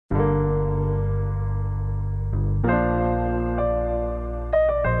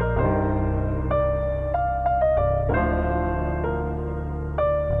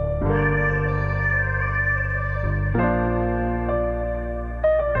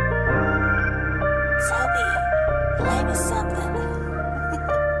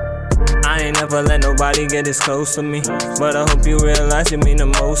I ain't never let nobody get this close to me, but I hope you realize you mean the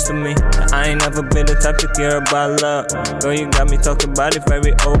most to me. I ain't never been the type to care about love. Girl, you got me talking about it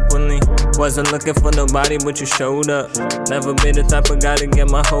very openly. Wasn't looking for nobody, but you showed up. Never been the type of guy to get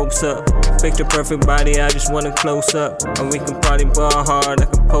my hopes up. Picture perfect body, I just want a close up. And we can party bar hard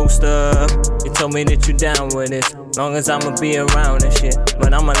like a poster. You told me that you down with it, long as I'ma be around and shit.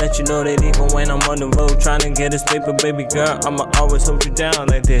 But I'ma let you know that even when I'm on the road trying to get this paper, baby girl, I'ma always hold you down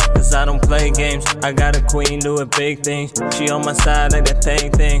like this. Cause I don't play games, I got a queen doing big things. She on my side like that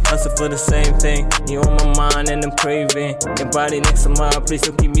thing. Hustle for the same thing. You on my mind and I'm craving. Your body next to mine, please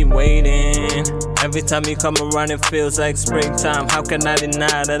don't keep me waiting. Every time you come around it feels like springtime. How can I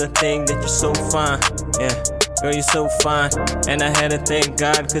deny that I think that you're so fine? Yeah, girl, you're so fine. And I had to thank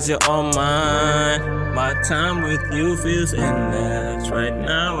God cause you're all mine. My time with you feels endless. Right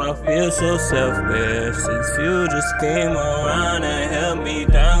now I feel so selfish. Since you just came around and held me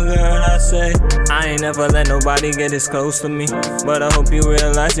down, girl, I say I ain't never let nobody get this close to me, but I hope you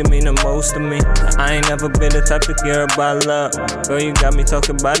realize you mean the most to me. I ain't never been the type to care about love. Girl, you got me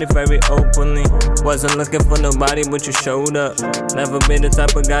talking about it very openly. Wasn't looking for nobody, but you showed up. Never been the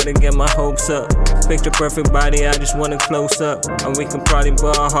type of guy to get my hopes up. Picture perfect body, I just want a close up. And we can party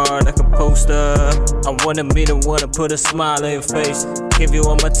bar hard like a poster. I wanna be the one to put a smile on your face. Give you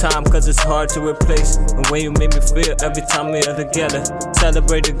all my time cause it's hard to replace the way you make me feel every time we're together.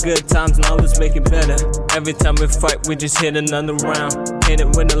 Celebrate the good times and always make it better. Every time we fight we just hit another round. Hit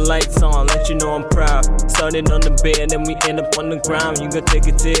it when the lights on, let you know I'm proud. Started on the bed then we end up on the ground. You gon' take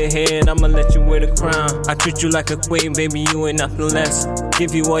it to your head, I'ma let you wear the crown. I treat you like a queen, baby, you ain't nothing less.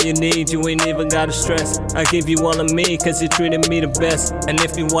 Give you all you need, you ain't even gotta stress. I give you all of me cause you treated me the best. And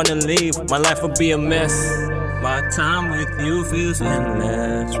if you wanna leave, my life will be a mess. My time with you feels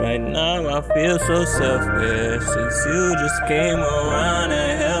endless. Right now I feel so selfish. Since you just came around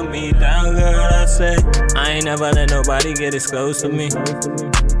and held me down, girl, I say I ain't never let nobody get this close to me.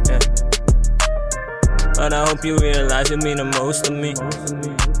 Yeah. But I hope you realize you mean the most to me.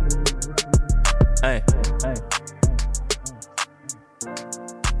 Hey.